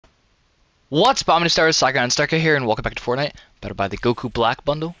What's up, Stars, Saga and Starka here, and welcome back to Fortnite. Better buy the Goku Black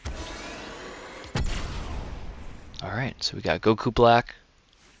bundle. Alright, so we got Goku Black.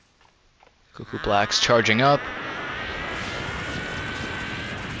 Goku Black's charging up.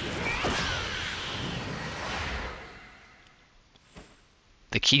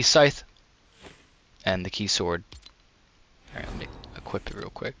 The Key Scythe. And the Key Sword. Alright, let me equip it real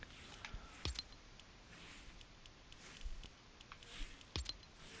quick.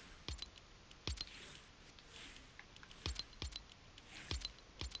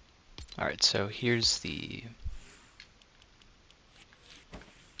 Alright, so here's the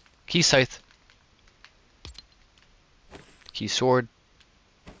Key Scythe, Key Sword,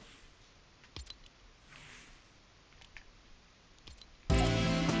 and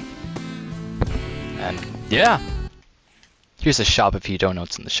yeah! Here's the shop if you don't know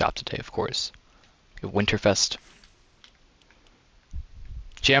what's in the shop today, of course. You have Winterfest,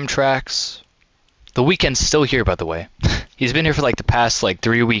 Jam Tracks. The Weeknd's still here, by the way. He's been here for like the past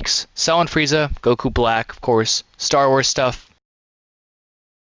 3 weeks. Selling Frieza, Goku Black, of course, Star Wars stuff.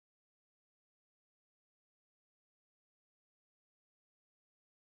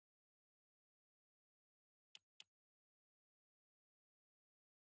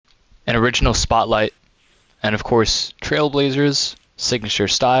 An original Spotlight, and of course, Trailblazers, Signature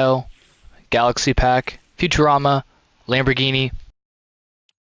Style, Galaxy Pack, Futurama, Lamborghini.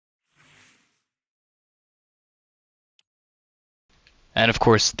 And of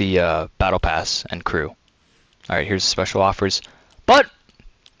course the Battle Pass and crew. Alright, here's the special offers. But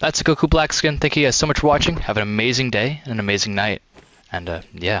that's a Goku Black skin. Thank you guys so much for watching. Have an amazing day and an amazing night. And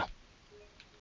yeah.